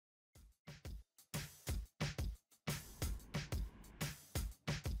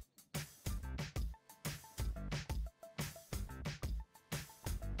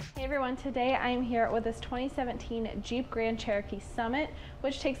Hey everyone, today I'm here with this 2017 Jeep Grand Cherokee Summit,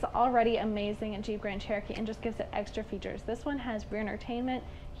 which takes the already amazing Jeep Grand Cherokee and just gives it extra features. This one has rear entertainment,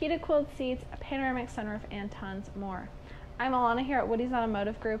 heated cooled seats, a panoramic sunroof, and tons more. I'm Alana here at Woody's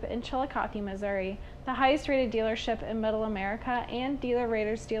Automotive Group in Chillicothe, Missouri, the highest rated dealership in Middle America and Dealer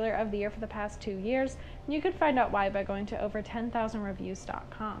Rater's Dealer of the Year for the past 2 years. And you can find out why by going to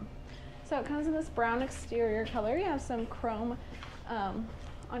over10,000reviews.com. So it comes in this brown exterior color. You have some chrome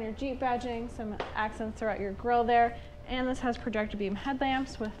on your Jeep badging, some accents throughout your grille there, and this has projector beam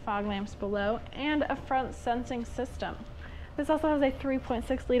headlamps with fog lamps below and a front sensing system. This also has a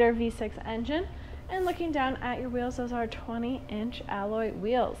 3.6 liter V6 engine, and looking down at your wheels, those are 20-inch alloy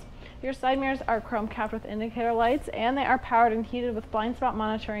wheels. Your side mirrors are chrome capped with indicator lights, and they are powered and heated with blind spot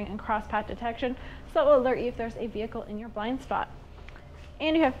monitoring and cross path detection, so it will alert you if there's a vehicle in your blind spot.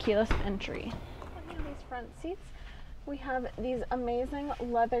 And you have keyless entry. Looking at these front seats, we have these amazing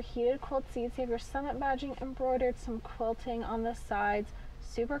leather heated cooled seats. You have your Summit badging embroidered, some quilting on the sides,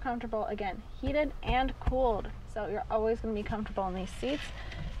 super comfortable, again, heated and cooled, so you're always going to be comfortable in these seats.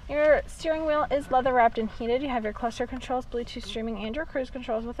 Your steering wheel is leather wrapped and heated. You have your cluster controls, Bluetooth streaming, and your cruise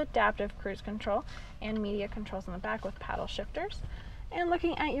controls with adaptive cruise control and media controls in the back with paddle shifters. And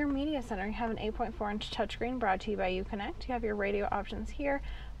looking at your media center, you have an 8.4-inch touchscreen brought to you by Uconnect. You have your radio options here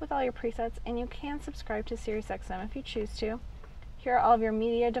with all your presets, and you can subscribe to Sirius XM if you choose to. Here are all of your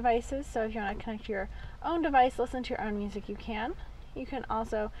media devices, so if you want to connect your own device, listen to your own music, you can. You can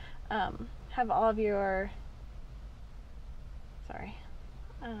also have all of your,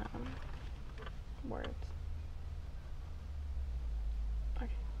 words.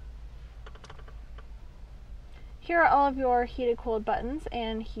 Here are all of your heated cooled buttons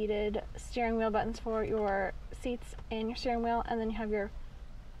and heated steering wheel buttons for your seats and your steering wheel, and then you have your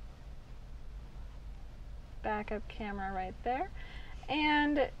backup camera right there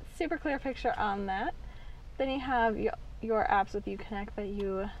and super clear picture on that. Then you have your apps with Uconnect that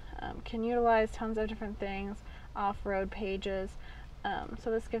you can utilize, tons of different things, off-road pages. So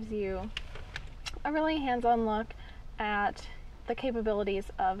this gives you a really hands-on look at the capabilities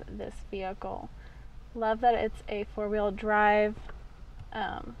of this vehicle. Love that it's a four-wheel drive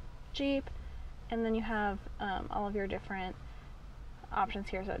Jeep, and then you have all of your different options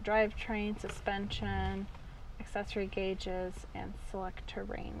here, so drivetrain, suspension, accessory gauges, and select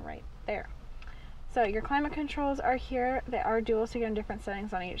terrain right there. So your climate controls are here. They are dual, so you get different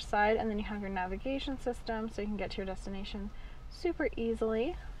settings on each side, and then you have your navigation system so you can get to your destination super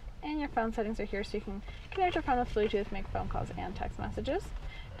easily. And your phone settings are here so you can connect your phone with Bluetooth, make phone calls and text messages.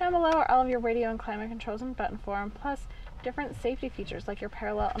 Down below are all of your radio and climate controls in button form, plus different safety features like your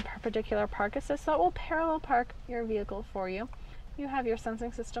parallel and perpendicular park assist, so it will parallel park your vehicle for you. You have your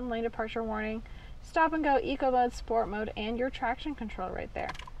sensing system, lane departure warning, stop and go, eco mode, sport mode, and your traction control right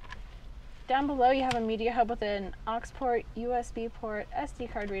there. Down below you have a media hub with an aux port, USB port,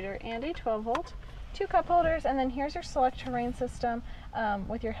 SD card reader, and a 12-volt, 2 cup holders, and then here's your select terrain system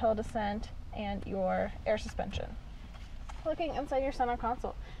with your hill descent and your air suspension. Looking inside your center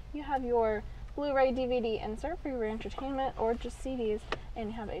console, you have your Blu-ray DVD insert for your entertainment or just CDs,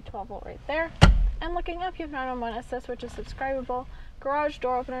 and you have a 12-volt right there. And looking up, you have 911 assist, which is subscribable, garage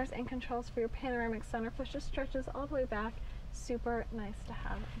door openers, and controls for your panoramic sunroof, which just stretches all the way back. Super nice to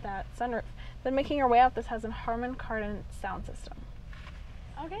have that sunroof. Then making your way out, this has a Harman Kardon sound system.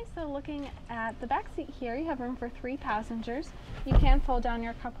 Okay, so looking at the back seat here, you have room for 3 passengers. You can fold down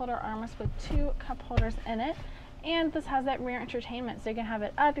your cup holder armrest with 2 cup holders in it. And this has that rear entertainment, so you can have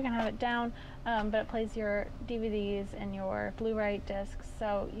it up, you can have it down, but it plays your DVDs and your Blu-ray discs,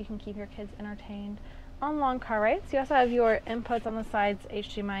 so you can keep your kids entertained on long car rides. You also have your inputs on the sides,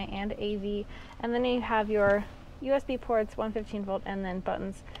 HDMI and AV, and then you have your USB ports, 115-volt, and then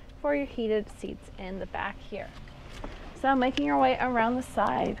buttons for your heated seats in the back here. So making your way around the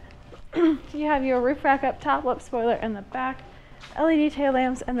side, you have your roof rack up top, lip spoiler in the back, LED tail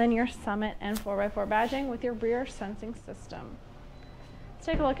lamps, and then your Summit and 4x4 badging with your rear sensing system. Let's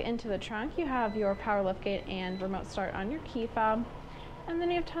take a look into the trunk. You have your power liftgate and remote start on your key fob, and then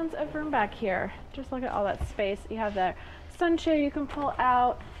you have tons of room back here. Just look at all that space. You have the sunshade you can pull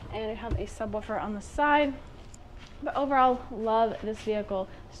out, and you have a subwoofer on the side. But overall, love this vehicle.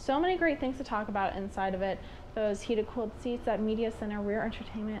 So many great things to talk about inside of it. Those heated cooled seats, that media center, rear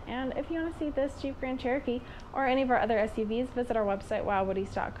entertainment, and if you want to see this Jeep Grand Cherokee or any of our other SUVs, visit our website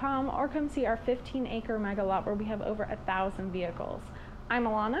wowwoodies.com or come see our 15-acre mega lot where we have over 1,000 vehicles. I'm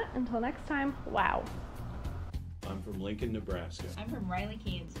Alana. Until next time, wow. I'm from Lincoln, Nebraska. I'm from Riley,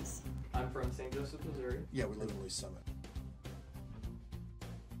 Kansas. I'm from St. Joseph, Missouri. Yeah, we live in Lee Summit.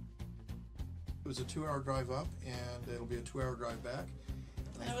 It was a 2-hour drive up, and it'll be a 2-hour drive back.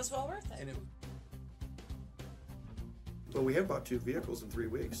 And it was well worth it. Well, we have bought 2 vehicles in 3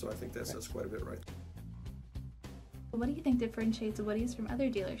 weeks, so I think that says quite a bit right. What do you think differentiates Woody's from other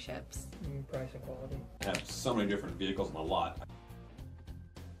dealerships? Price and quality. I have so many different vehicles on the lot.